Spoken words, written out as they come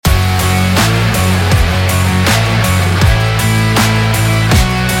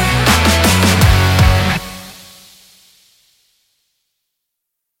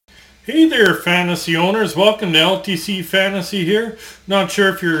Hey there, fantasy owners. Welcome to LTC Fantasy here. Not sure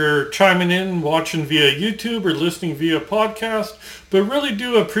if you're chiming in, watching via YouTube or listening via podcast, but really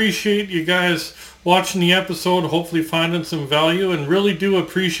do appreciate you guys watching the episode, hopefully finding some value, and really do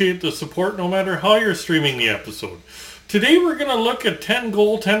appreciate the support no matter how you're streaming the episode. Today we're going to look at 10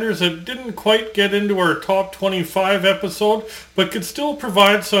 goaltenders that didn't quite get into our top 25 episode, but could still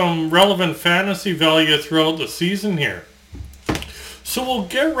provide some relevant fantasy value throughout the season here. So we'll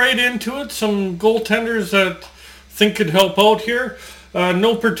get right into it. Some goaltenders that I think could help out here.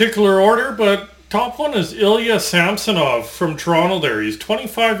 No particular order, but top one is Ilya Samsonov from Toronto there. He's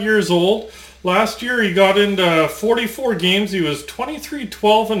 25 years old. Last year he got into 44 games. He was 23,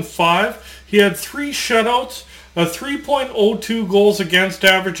 12, and 5. He had 3 shutouts, a 3.02 goals against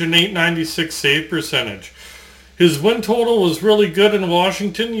average, and 896 save percentage. His win total was really good in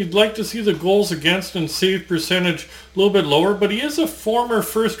Washington. You'd like to see the goals against and save percentage a little bit lower, but he is a former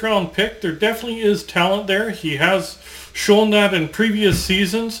first-round pick. There definitely is talent there. He has shown that in previous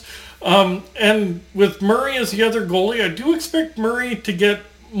seasons. And with Murray as the other goalie, I do expect Murray to get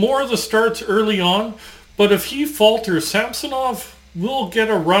more of the starts early on, but if he falters, Samsonov will get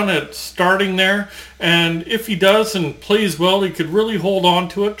a run at starting there, and if he does and plays well, he could really hold on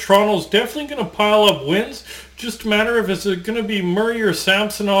to it. Toronto's definitely going to pile up wins. Just a matter of is it going to be Murray or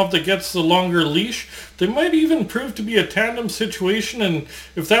Samsonov that gets the longer leash. They might even prove to be a tandem situation, and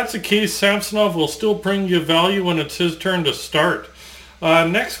if that's the case, Samsonov will still bring you value when it's his turn to start.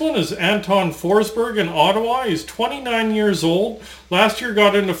 Next one is Anton Forsberg in Ottawa. He's 29 years old. Last year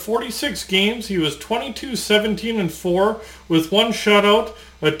got into 46 games. He was 22, 17, and 4 with 1 shutout,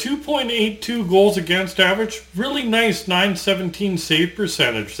 a 2.82 goals against average. Really nice 917 save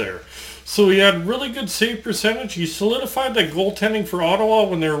percentage there. So he had really good save percentage. He solidified that goaltending for Ottawa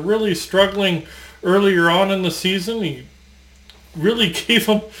when they were really struggling earlier on in the season. He really gave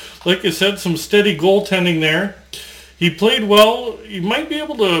them, like I said, some steady goaltending there. He played well. You might be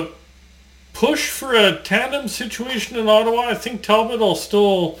able to push for a tandem situation in Ottawa. I think Talbot will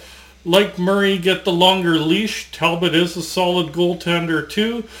still, like Murray, get the longer leash. Talbot is a solid goaltender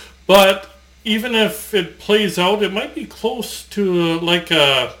too. But even if it plays out, it might be close to like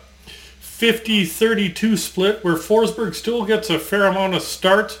a 50-32 split where Forsberg still gets a fair amount of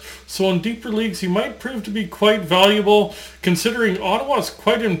starts. So in deeper leagues, he might prove to be quite valuable considering Ottawa's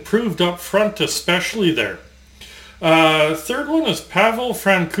quite improved up front, especially there. Third one is Pavel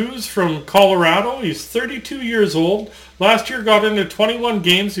Francouz from Colorado. He's 32 years old. Last year got into 21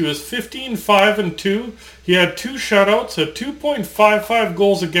 games. He was 15, 5, and 2. He had 2 shutouts, a 2.55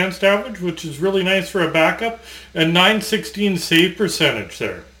 goals against average, which is really nice for a backup, and 916 save percentage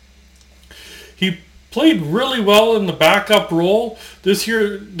there. He played really well in the backup role. This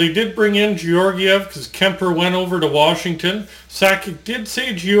year they did bring in Georgiev because Kemper went over to Washington. Sakic did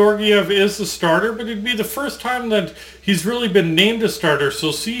say Georgiev is the starter, but it'd be the first time that he's really been named a starter.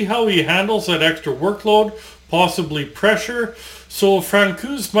 So see how he handles that extra workload, possibly pressure. So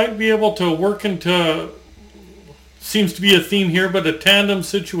Francouz might be able to work into, seems to be a theme here, but a tandem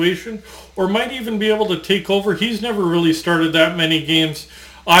situation, or might even be able to take over. He's never really started that many games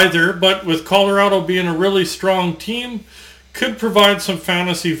either, but with Colorado being a really strong team, could provide some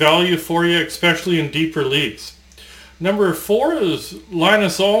fantasy value for you, especially in deeper leagues. Number 4 is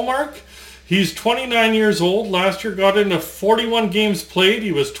Linus Ullmark. He's 29 years old. Last year got into 41 games played.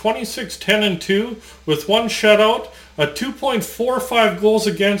 He was 26, 10, and 2 with 1 shutout, a 2.45 goals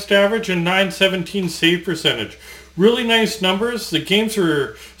against average, and 917 save percentage. Really nice numbers. The games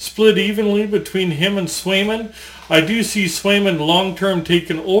are split evenly between him and Swayman. I do see Swayman long-term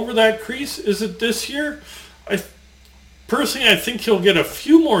taking over that crease. Is it this year? Personally, I think he'll get a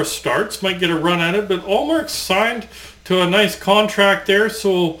few more starts, might get a run at it, but Ullmark's signed to a nice contract there,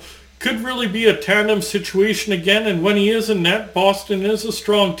 so could really be a tandem situation again. And when he is in net, Boston is a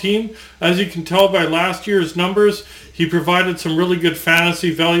strong team. As you can tell by last year's numbers, he provided some really good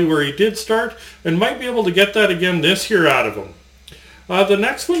fantasy value where he did start, and might be able to get that again this year out of him. The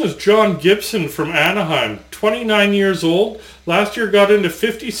next one is John Gibson from Anaheim, 29 years old. Last year got into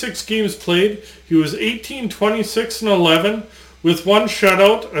 56 games played. He was 18, 26, and 11 with 1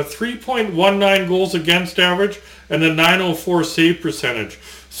 shutout, a 3.19 goals against average, and a 904 save percentage.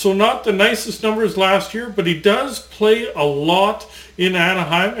 So not the nicest numbers last year, but he does play a lot in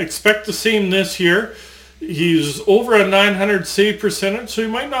Anaheim. Expect the same this year. He's over a 900 save percentage, so he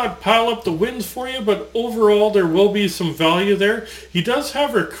might not pile up the wins for you, but overall there will be some value there. He does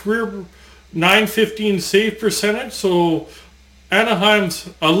have a career 915 save percentage, so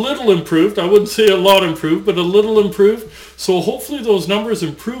Anaheim's a little improved. I wouldn't say a lot improved, but a little improved. So hopefully those numbers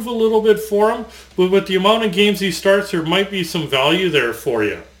improve a little bit for him, but with the amount of games he starts, there might be some value there for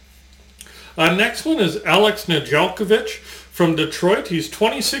you. Next one is Alex Nedeljkovic from Detroit. He's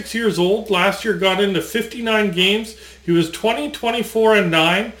 26 years old. Last year got into 59 games. He was 20, 24, and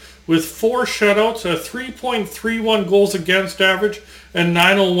 9 with 4 shutouts, a 3.31 goals against average, and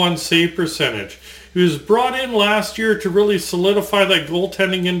 901 save percentage. He was brought in last year to really solidify that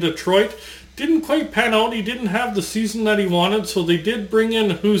goaltending in Detroit. Didn't quite pan out. He didn't have the season that he wanted, so they did bring in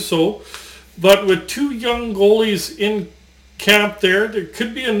Husso. But with 2 young goalies in camp there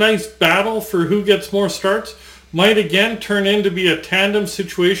could be a nice battle for who gets more starts. Might again turn into be a tandem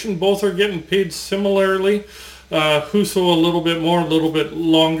situation. Both are getting paid similarly. Husso a little bit more, a little bit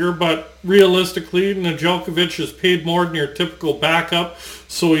longer, but realistically, Nedeljkovic is paid more than your typical backup,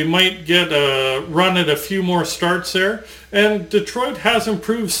 so he might get a run at a few more starts there. And Detroit has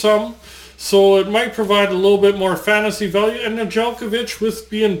improved some, so it might provide a little bit more fantasy value. And Nedeljkovic, with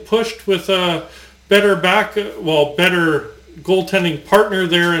being pushed with a better better goaltending partner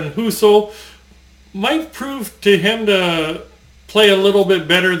there in Husso, might prove to him to play a little bit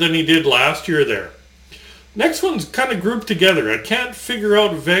better than he did last year there. Next one's kind of grouped together. I can't figure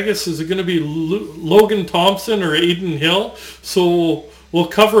out Vegas. Is it going to be Logan Thompson or Adin Hill? So we'll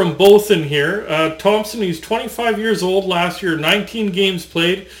cover them both in here. Thompson, he's 25 years old. Last year, 19 games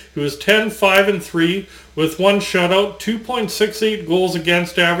played. He was 10, 5, and 3 with 1 shutout, 2.68 goals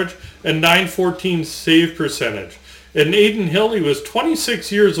against average, and 914 save percentage. And Adin Hill, he was 26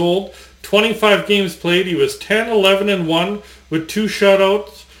 years old, 25 games played. He was 10, 11, and 1 with 2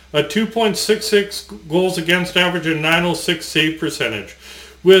 shutouts, a 2.66 goals against average, and 906 save percentage.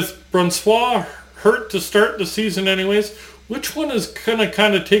 With Brunsois hurt to start the season anyways, which one is going to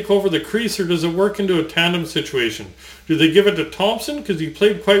kind of take over the crease, or does it work into a tandem situation? Do they give it to Thompson because he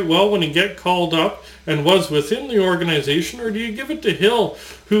played quite well when he get called up and was within the organization, or do you give it to Hill,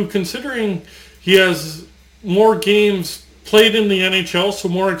 who, considering he has more games played in the NHL, so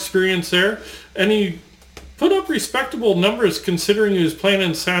more experience there, and he put up respectable numbers considering he was playing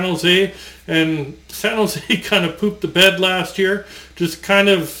in San Jose, and San Jose kind of pooped the bed last year. Just kind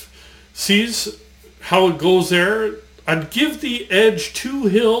of sees how it goes there. I'd give the edge to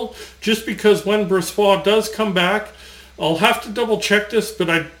Hill just because when Brunsois does come back, I'll have to double check this, but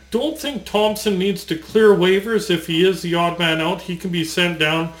I don't think Thompson needs to clear waivers if he is the odd man out. He can be sent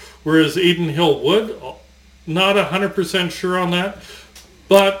down, whereas Adin Hill would. Not 100% sure on that,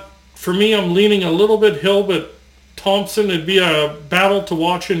 but for me, I'm leaning a little bit Hill, but Thompson, it'd be a battle to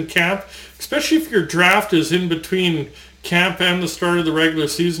watch in camp, especially if your draft is in between camp and the start of the regular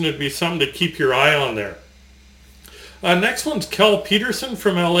season. It'd be something to keep your eye on there. Next one's Kel Peterson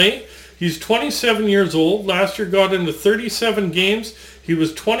from LA. He's 27 years old. Last year got into 37 games. He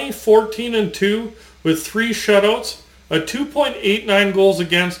was 20, 14, and 2 with 3 shutouts, a 2.89 goals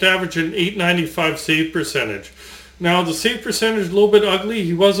against average, and 895 save percentage. Now, the save percentage is a little bit ugly.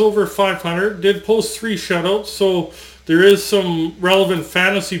 He was over 500, did post 3 shutouts, so there is some relevant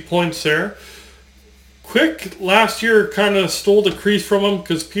fantasy points there. Quick last year kind of stole the crease from him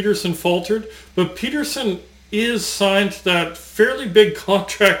because Peterson faltered, but Peterson is signed to that fairly big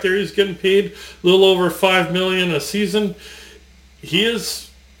contract there. He's getting paid a little over $5 million a season. He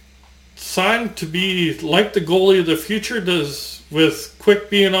is signed to be like the goalie of the future, does with Quick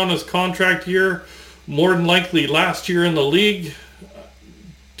being on his contract year, more than likely last year in the league.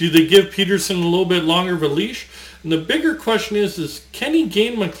 Do they give Peterson a little bit longer of a leash? And the bigger question is can he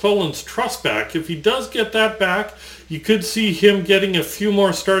gain McClellan's trust back? If he does get that back, you could see him getting a few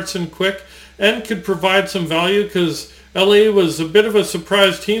more starts in Quick and could provide some value, because LA was a bit of a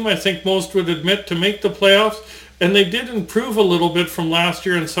surprise team, I think most would admit, to make the playoffs. And they did improve a little bit from last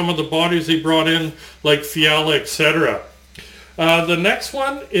year in some of the bodies they brought in, like Fiala, etc. The next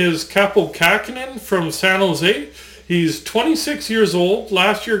one is Kaapo Kähkönen from San Jose. He's 26 years old.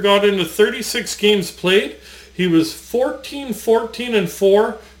 Last year got into 36 games played. He was 14, 14, and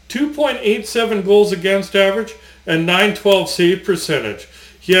 4, 2.87 goals against average, and 912 save percentage.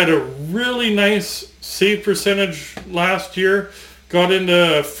 He had a really nice save percentage last year. Got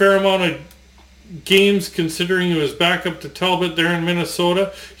into a fair amount of games considering he was back up to Talbot there in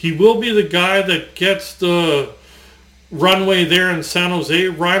Minnesota. He will be the guy that gets the runway there in San Jose.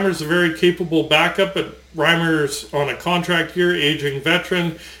 Reimer's a very capable backup, but Reimer's on a contract year, aging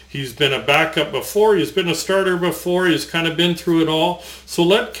veteran. He's been a backup before. He's been a starter before. He's kind of been through it all. So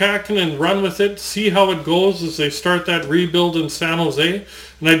let Kähkönen run with it, see how it goes as they start that rebuild in San Jose.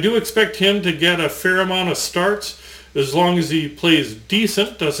 And I do expect him to get a fair amount of starts as long as he plays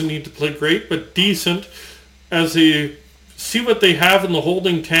decent. Doesn't need to play great, but decent, as they see what they have in the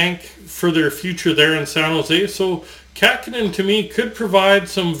holding tank for their future there in San Jose. So Kähkönen to me could provide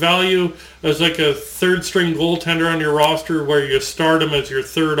some value as like a third string goaltender on your roster where you start him as your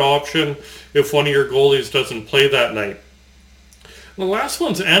third option if one of your goalies doesn't play that night. The last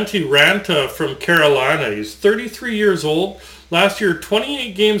one's Antti Ranta from Carolina. He's 33 years old. Last year,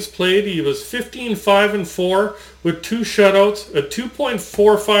 28 games played. He was 15-5-4 with 2 shutouts, a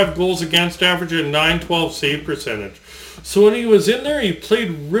 2.45 goals against average, and 912 save percentage. So when he was in there, he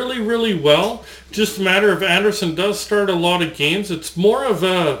played really, really well. Just a matter of Anderson does start a lot of games. It's more of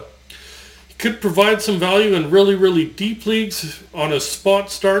a... He could provide some value in really, really deep leagues on his spot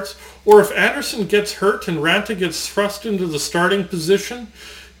starts. Or if Anderson gets hurt and Ranta gets thrust into the starting position,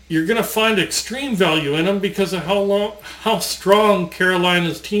 you're going to find extreme value in him because of how strong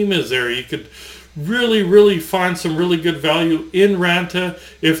Carolina's team is there. You could really, really find some really good value in Ranta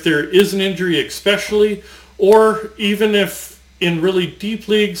if there is an injury especially, or even if in really deep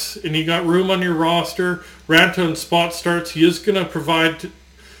leagues and you got room on your roster, Ranta and spot starts, he is going to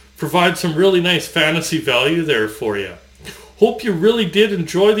provide some really nice fantasy value there for you. Hope you really did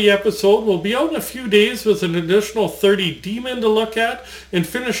enjoy the episode. We'll be out in a few days with an additional 30 D-men to look at and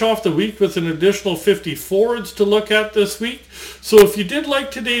finish off the week with an additional 50 forwards to look at this week. So if you did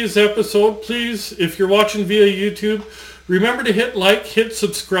like today's episode, please, if you're watching via YouTube, remember to hit like, hit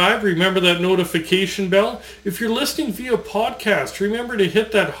subscribe, remember that notification bell. If you're listening via podcast, remember to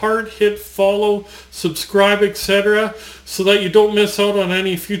hit that heart, hit follow, subscribe, etc., so that you don't miss out on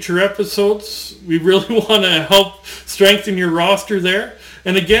any future episodes. We really want to help strengthen your roster there.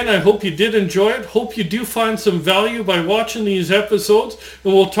 And again, I hope you did enjoy it. Hope you do find some value by watching these episodes.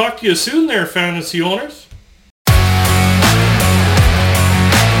 And we'll talk to you soon there, fantasy owners.